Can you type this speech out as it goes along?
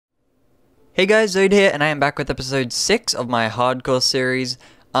Hey guys, Zoid here, and I am back with episode 6 of my hardcore series.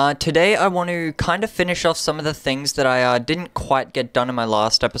 Today I want to kind of finish off some of the things that I didn't quite get done in my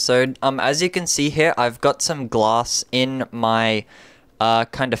last episode. As you can see here, I've got some glass in my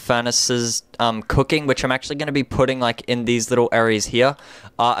kind of furnaces cooking, which I'm actually going to be putting like in these little areas here.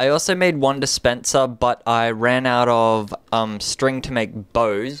 I also made one dispenser, but I ran out of string to make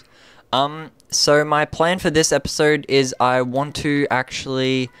bows. So my plan for this episode is I want to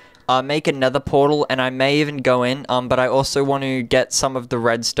actually make a nether portal, and I may even go in, but I also want to get some of the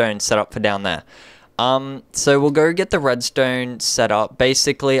redstone set up for down there. So we'll go get the redstone set up.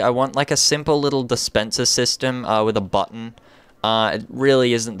 Basically, I want like a simple little dispenser system with a button. It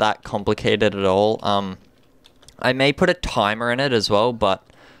really isn't that complicated at all. I may put a timer in it as well, but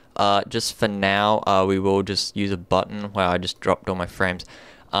just for now, we will just use a button. Wow, I just dropped all my frames.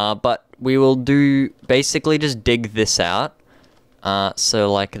 But we will do basically just dig this out.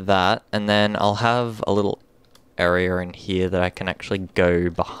 So like that, and then I'll have a little area in here that I can actually go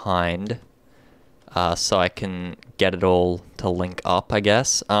behind, so I can get it all to link up, I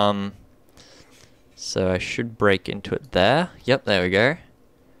guess. So I should break into it there. Yep, there we go.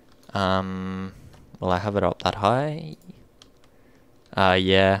 Will I have it up that high?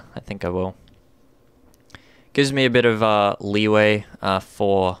 Yeah, I think I will. Gives me a bit of leeway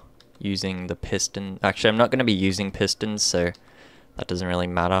for using the piston. Actually, I'm not going to be using pistons, so that doesn't really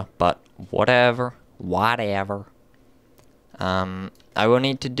matter, but whatever. I will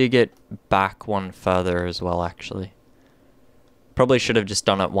need to dig it back one further as well, actually. Probably should have just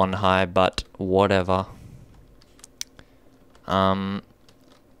done it one high, but whatever. I'm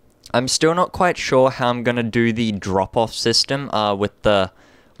still not quite sure how I'm gonna do the drop-off system with the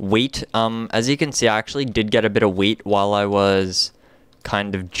wheat. As you can see, I actually did get a bit of wheat while I was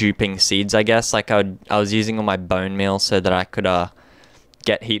kind of duping seeds, I guess. Like I was using all my bone meal so that I could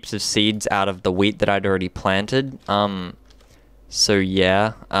get heaps of seeds out of the wheat that I'd already planted. So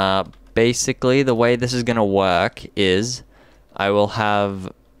yeah, basically the way this is gonna work is I will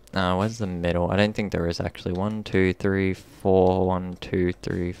have, where's the middle? I don't think there is actually. 1, 2, 3, 4, 1, 2,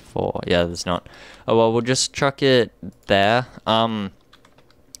 3, 4. Yeah, there's not. Oh well, we'll just chuck it there. And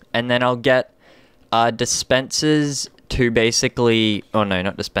then I'll get dispensers to basically, oh no,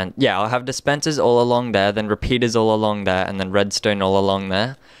 not dispense. Yeah, I'll have dispensers all along there, then repeaters all along there, and then redstone all along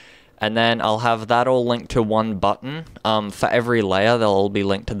there. And then I'll have that all linked to one button. For every layer, they'll all be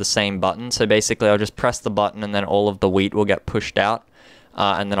linked to the same button. So basically, I'll just press the button, and then all of the wheat will get pushed out.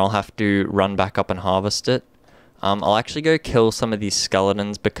 And then I'll have to run back up and harvest it. I'll actually go kill some of these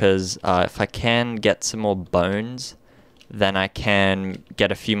skeletons, because if I can get some more bones, then I can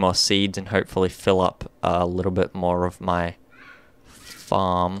get a few more seeds and hopefully fill up a little bit more of my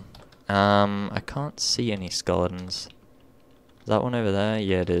farm. I can't see any skeletons. Is that one over there?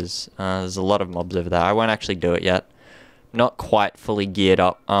 Yeah, it is. There's a lot of mobs over there. I won't actually do it yet. Not quite fully geared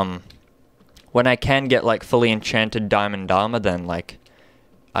up. When I can get like fully enchanted diamond armor, then like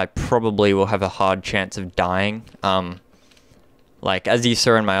I probably will have a hard chance of dying. Like as you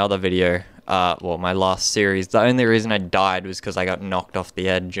saw in my other video, well, my last series, the only reason I died was because I got knocked off the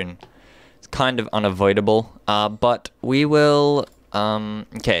edge, and it's kind of unavoidable. But we will,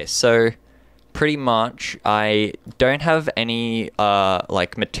 okay, so pretty much I don't have any,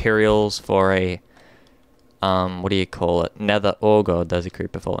 like materials for a, what do you call it? Nether, oh god, there's a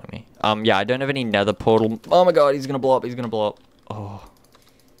creeper following me. Yeah, I don't have any nether portal. Oh my god, he's gonna blow up, he's gonna blow up. Oh,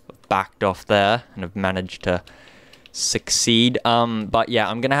 backed off there, and I've managed to succeed. But yeah,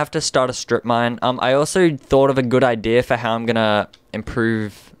 I'm gonna have to start a strip mine. I also thought of a good idea for how I'm gonna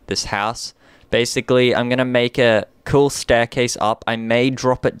improve this house. Basically, I'm gonna make a cool staircase up. I may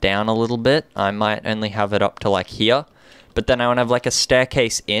drop it down a little bit. I might only have it up to like here, but then I want to have like a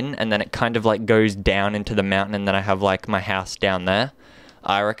staircase in, and then it kind of like goes down into the mountain, and then I have like my house down there.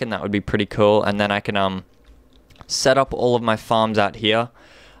 I reckon that would be pretty cool, and then I can set up all of my farms out here.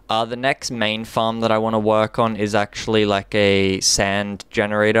 The next main farm that I want to work on is actually like a sand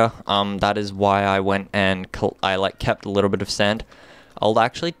generator. That is why I went and I like kept a little bit of sand. I'll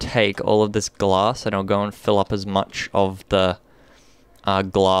actually take all of this glass, and I'll go and fill up as much of the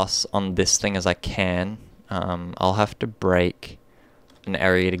glass on this thing as I can. I'll have to break an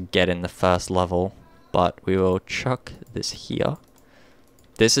area to get in the first level, but we will chuck this here.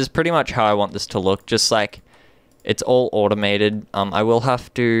 This is pretty much how I want this to look, just like it's all automated. I will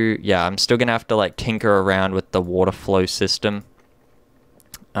have to, yeah, I'm still gonna have to like tinker around with the water flow system.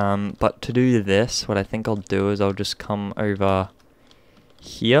 But to do this, what I think I'll do is I'll just come over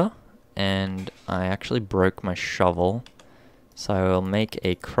here, and I actually broke my shovel, so I will make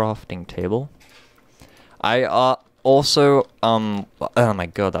a crafting table. I also, oh my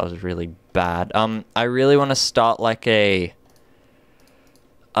god, that was really bad. I really want to start like a,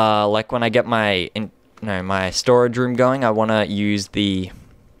 like when I get my, my storage room going, I want to use the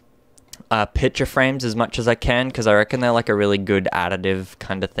picture frames as much as I can, because I reckon they're like a really good additive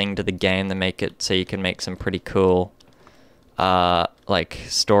kind of thing to the game to make it so you can make some pretty cool, like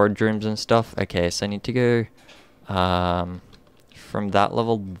storage rooms and stuff. Okay, so I need to go, from that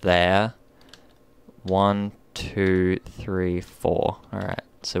level there, 1, 2, 3, 4. Alright,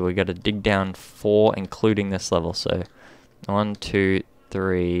 so we got to dig down 4, including this level. So 1, 2,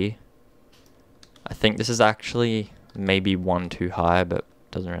 3. I think this is actually maybe 1 too high, but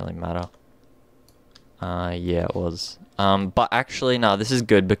doesn't really matter. Yeah, it was. But actually, no, this is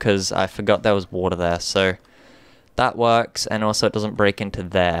good because I forgot there was water there, so that works, and also it doesn't break into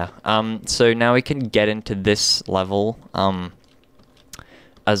there. So now we can get into this level,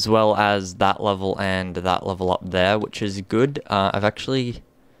 as well as that level and that level up there, which is good. I've actually,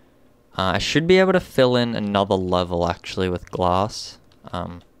 I should be able to fill in another level actually with glass.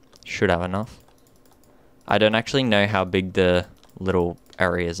 Should have enough. I don't actually know how big the little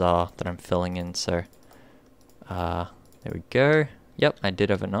areas are that I'm filling in, so there we go. Yep, I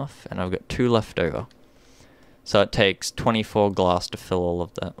did have enough, and I've got 2 left over. So it takes 24 glass to fill all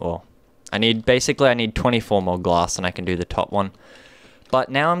of that. Well, I need 24 more glass, and I can do the top one. But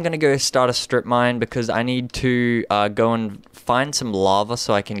now I'm gonna go start a strip mine because I need to go and find some lava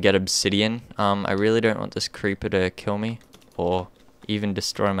so I can get obsidian. I really don't want this creeper to kill me, or even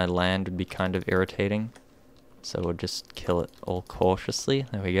destroy my land. Would be kind of irritating. So we'll just kill it all cautiously.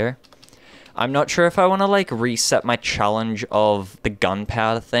 There we go. I'm not sure if I want to like reset my challenge of the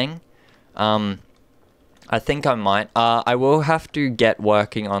gunpowder thing. I think I might. I will have to get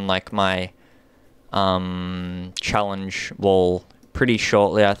working on like my challenge wall pretty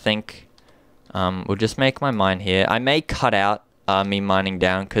shortly, I think. We'll just make my mine here. I may cut out me mining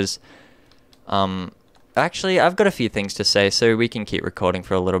down because actually I've got a few things to say, so we can keep recording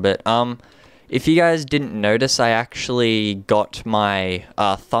for a little bit. If you guys didn't notice, I actually got my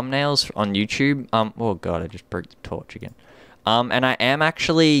thumbnails on YouTube. Oh god, I just broke the torch again. And I am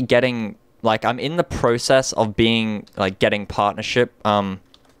actually getting, like, I'm in the process of being, like, getting partnership,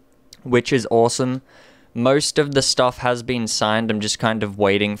 which is awesome. Most of the stuff has been signed. I'm just kind of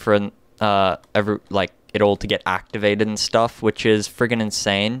waiting for it all to get activated and stuff, which is friggin'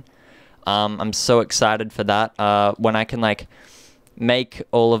 insane. I'm so excited for that. When I can, like, make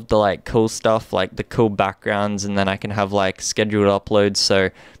all of the like cool stuff, like the cool backgrounds, and then I can have like scheduled uploads so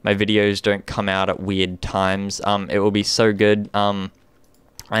my videos don't come out at weird times. It will be so good. I'm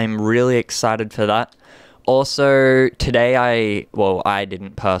really excited for that. Also today I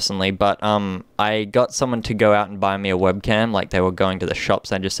didn't personally, but I got someone to go out and buy me a webcam. Like, they were going to the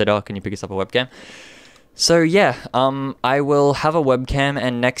shops and I just said, oh, can you pick us up a webcam? So yeah, I will have a webcam,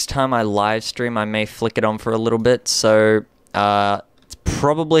 and next time I live stream I may flick it on for a little bit. So it's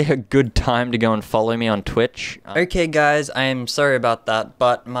probably a good time to go and follow me on Twitch. Okay guys, I am sorry about that,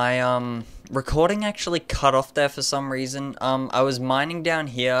 but my recording actually cut off there for some reason. I was mining down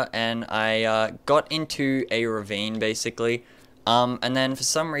here and I got into a ravine basically, and then for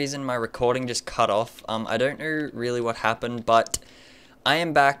some reason my recording just cut off. I don't know really what happened, but I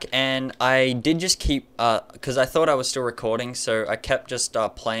am back, and I did just keep, because I thought I was still recording, so I kept just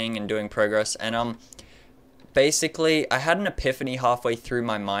playing and doing progress, and basically, I had an epiphany halfway through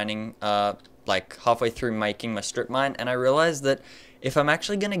my mining, like halfway through making my strip mine, and I realized that if I'm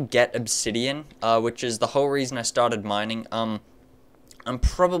actually going to get obsidian, which is the whole reason I started mining, I'm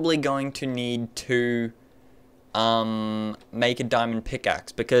probably going to need to make a diamond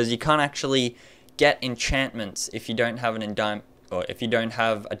pickaxe, because you can't actually get enchantments if you don't have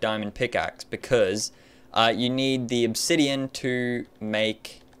a diamond pickaxe, because you need the obsidian to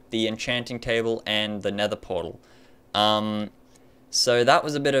make the enchanting table and the nether portal. So that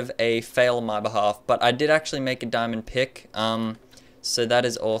was a bit of a fail on my behalf, but I did actually make a diamond pick, so that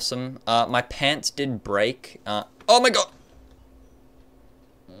is awesome. My pants did break. Oh my god!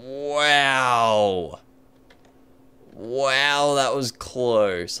 Wow! Wow, that was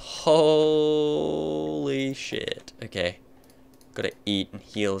close. Holy shit. Okay. Gotta eat and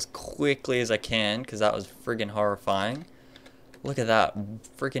heal as quickly as I can, because that was friggin' horrifying. Look at that,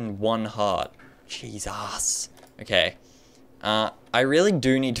 freaking 1 heart. Jesus. Okay. I really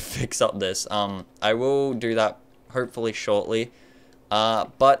do need to fix up this. I will do that hopefully shortly.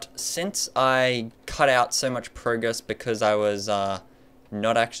 But since I cut out so much progress because I was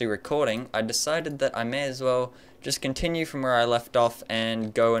not actually recording, I decided that I may as well just continue from where I left off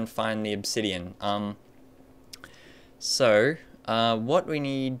and go and find the obsidian. So What we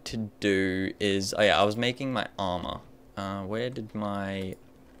need to do is... Oh yeah, I was making my armor. Where did my...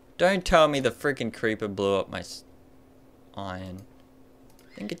 Don't tell me the freaking creeper blew up my iron.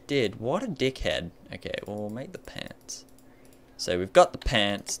 I think it did. What a dickhead. Okay, well, we'll make the pants. So we've got the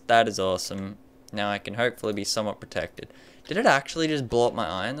pants. That is awesome. Now I can hopefully be somewhat protected. Did it actually just blow up my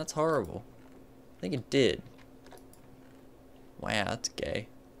iron? That's horrible. I think it did. Wow, that's gay.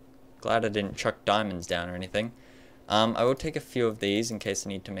 Glad I didn't chuck diamonds down or anything. I will take a few of these in case I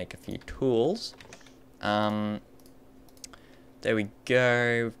need to make a few tools. There we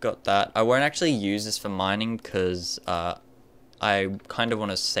go, we've got that. I won't actually use this for mining because I kind of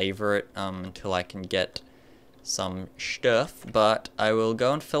want to savor it until I can get some stuff. But I will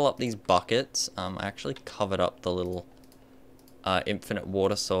go and fill up these buckets. I actually covered up the little infinite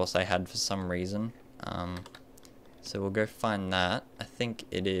water source I had for some reason. So we'll go find that. I think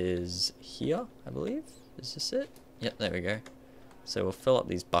it is here, I believe. Is this it? Yep, there we go. So we'll fill up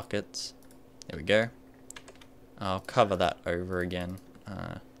these buckets. There we go. I'll cover that over again.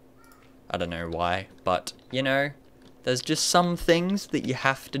 I don't know why, but you know, there's just some things that you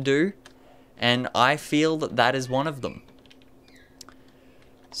have to do, and I feel that that is one of them.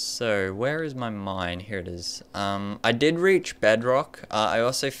 So where is my mine? Here it is. I did reach bedrock. I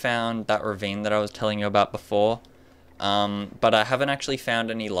also found that ravine that I was telling you about before, but I haven't actually found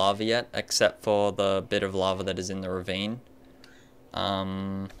any lava yet, except for the bit of lava that is in the ravine.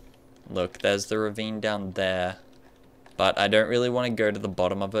 Look, there's the ravine down there. But I don't really want to go to the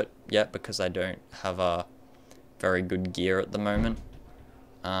bottom of it yet because I don't have a very good gear at the moment.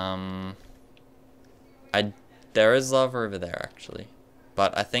 There is lava over there actually,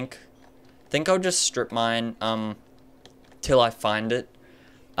 but I think I'll just strip mine till I find it,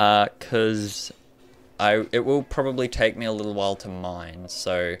 cause it will probably take me a little while to mine.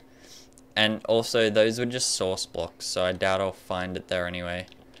 So, and also those were just source blocks, so I doubt I'll find it there anyway.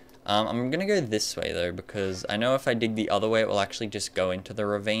 I'm gonna go this way though, because I know if I dig the other way it will actually just go into the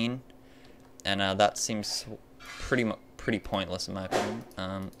ravine, and that seems pretty pointless in my opinion.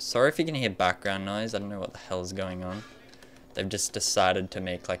 Sorry if you can hear background noise, I don't know what the hell is going on. They've just decided to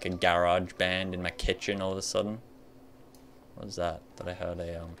make like a garage band in my kitchen all of a sudden. What was that? That I heard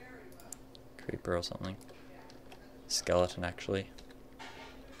a creeper or something. Skeleton actually.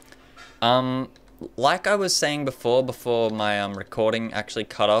 Like I was saying before my recording actually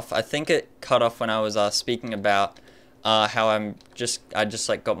cut off. I think it cut off when I was speaking about how I just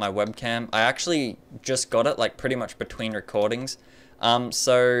like got my webcam. I actually just got it like pretty much between recordings.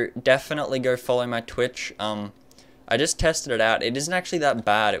 So definitely go follow my Twitch. I just tested it out. It isn't actually that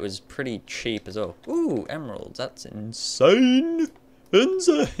bad. It was pretty cheap as well. Ooh, emeralds. That's insane.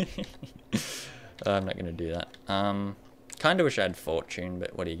 Insane. I'm not gonna do that. Kind of wish I had fortune,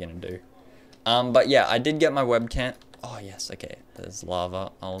 but what are you gonna do? But yeah, I did get my webcam. Oh yes, okay, there's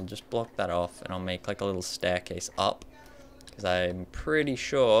lava. I'll just block that off and I'll make like a little staircase up, because I'm pretty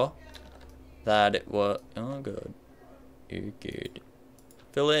sure that it was... Oh god. You're good.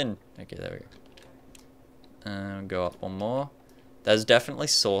 Fill in. Okay, there we go. Go up one more. There's definitely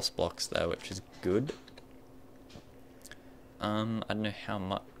source blocks there, which is good. I don't know how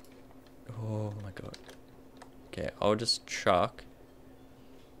much... Oh my god. Okay, I'll just chuck...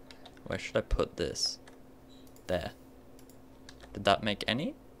 Where should I put this? There. Did that make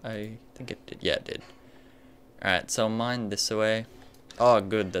any? I think it did. Yeah, it did. Alright, so I'll mine this away. Oh,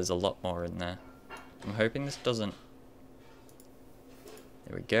 good. There's a lot more in there. I'm hoping this doesn't...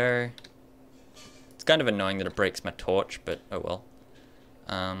 There we go. It's kind of annoying that it breaks my torch, but oh well.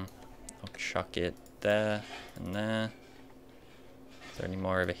 I'll chuck it there and there. Is there any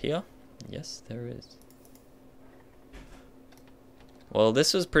more over here? Yes, there is. Well,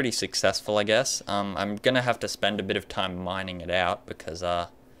 this was pretty successful, I guess. I'm gonna have to spend a bit of time mining it out because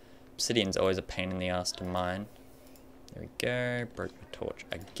obsidian's always a pain in the ass to mine. There we go. Broke my torch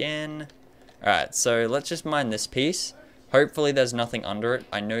again. Alright, so let's just mine this piece. Hopefully there's nothing under it.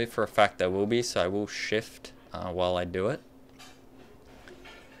 I know for a fact there will be, so I will shift while I do it.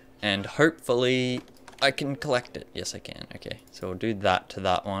 And hopefully I can collect it. Yes, I can. Okay, so we'll do that to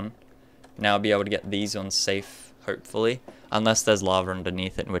that one. Now I'll be able to get these ones safe, hopefully. Unless there's lava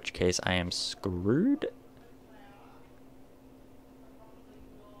underneath it, in which case I am screwed.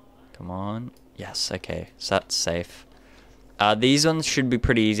 Come on. Yes, okay, so that's safe. These ones should be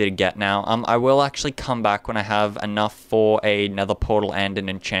pretty easy to get now. I will actually come back when I have enough for a nether portal and an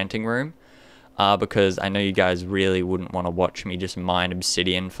enchanting room. Because I know you guys really wouldn't want to watch me just mine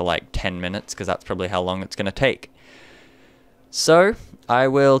obsidian for like 10 minutes, because that's probably how long it's going to take. So, I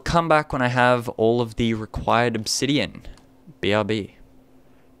will come back when I have all of the required obsidian. BRB.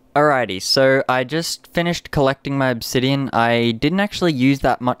 Alrighty, so I just finished collecting my obsidian. I didn't actually use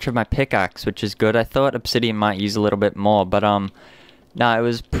that much of my pickaxe, which is good. I thought obsidian might use a little bit more, but no, it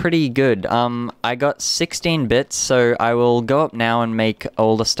was pretty good. I got 16 bits, so I will go up now and make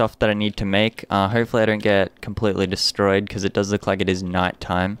all the stuff that I need to make. Hopefully I don't get completely destroyed, because it does look like it is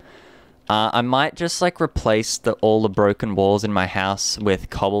nighttime. I might just like replace all the broken walls in my house with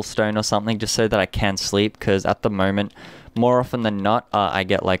cobblestone or something, just so that I can sleep, because at the moment, more often than not, I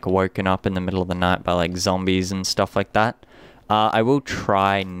get like woken up in the middle of the night by like zombies and stuff like that. I will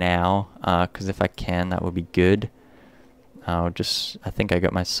try now, because if I can, that would be good. I think I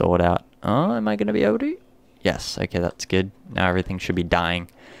got my sword out. Oh, am I going to be able to? Yes, okay, that's good. Now everything should be dying.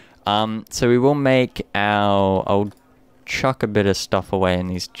 So we will make I'll chuck a bit of stuff away in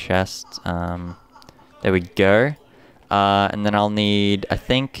these chests. There we go. And then I'll need,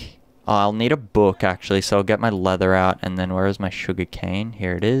 I'll need a book actually, so I'll get my leather out, and then where is my sugar cane?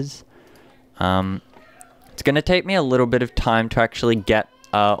 Here it is. It's going to take me a little bit of time to actually get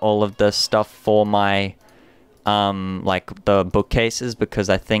all of the stuff for my like the bookcases, because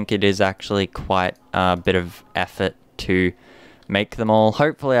I think it is actually quite a bit of effort to make them all.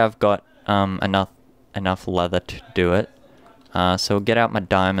 Hopefully I've got enough leather to do it. So we'll get out my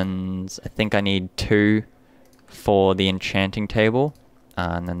diamonds. I think I need 2 for the enchanting table.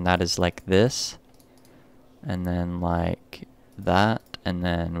 And then that is like this. And then like that. And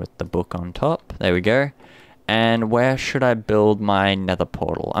then with the book on top. There we go. And where should I build my nether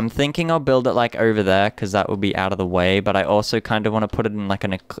portal? I'm thinking I'll build it like over there, because that will be out of the way. But I also kind of want to put it in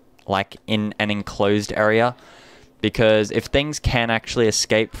like in an enclosed area, because if things can actually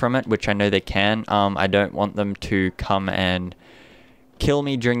escape from it, which I know they can, I don't want them to come and kill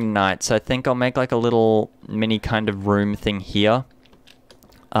me during the night. So I think I'll make like a little mini kind of room thing here,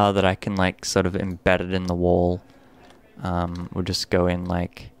 that I can like sort of embed it in the wall. We'll just go in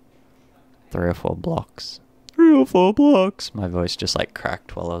like 3 or 4 blocks. 3 or 4 blocks. My voice just like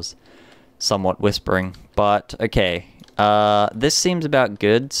cracked while I was somewhat whispering. But okay, this seems about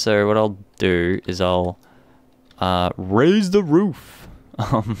good. So what I'll do is I'll raise the roof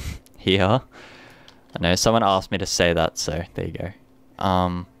here. I know someone asked me to say that, so there you go.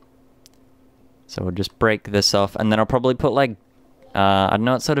 So we'll just break this off, and then I'll probably put like I don't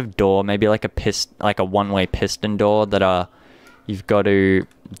know what sort of door, maybe like a one-way piston door that you've got to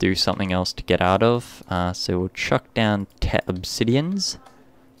do something else to get out of. So we'll chuck down 10 obsidians.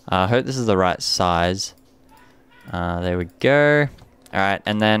 I hope this is the right size. There we go. Alright,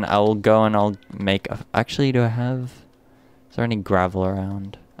 and then I'll go and I'll make actually, is there any gravel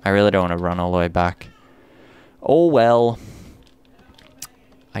around? I really don't want to run all the way back. Oh well.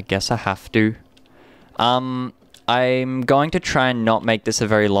 I guess I have to. I'm going to try and not make this a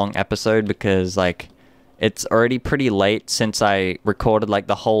very long episode, because like it's already pretty late since I recorded like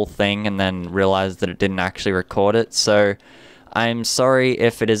the whole thing and then realized that it didn't actually record it. So I'm sorry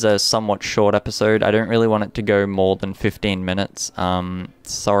if it is a somewhat short episode. I don't really want it to go more than 15 minutes.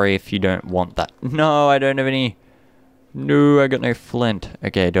 Sorry if you don't want that. No, I don't have any. No, I got no flint.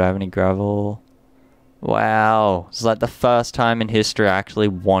 Okay, do I have any gravel? Wow. It's like the first time in history I actually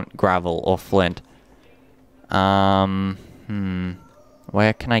want gravel or flint. Where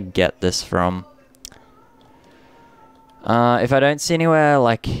can I get this from? If I don't see anywhere,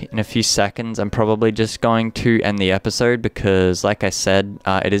 like, in a few seconds, I'm probably just going to end the episode, because, like I said,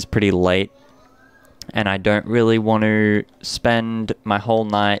 it is pretty late, and I don't really want to spend my whole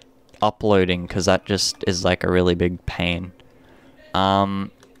night uploading, because that just is, like, a really big pain.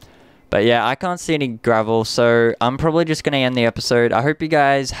 But yeah, I can't see any gravel, so I'm probably just going to end the episode. I hope you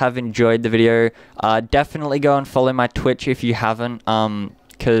guys have enjoyed the video. Definitely go and follow my Twitch if you haven't,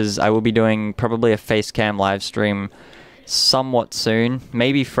 because I will be doing probably a facecam live stream somewhat soon.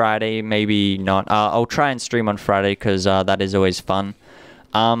 Maybe Friday, maybe not. I'll try and stream on Friday, because that is always fun.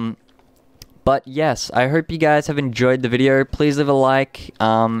 But yes, I hope you guys have enjoyed the video. Please leave a like,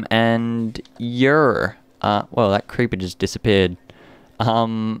 and well, that creeper just disappeared.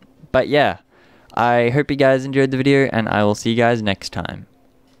 But yeah, I hope you guys enjoyed the video, and I will see you guys next time.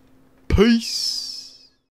 Peace!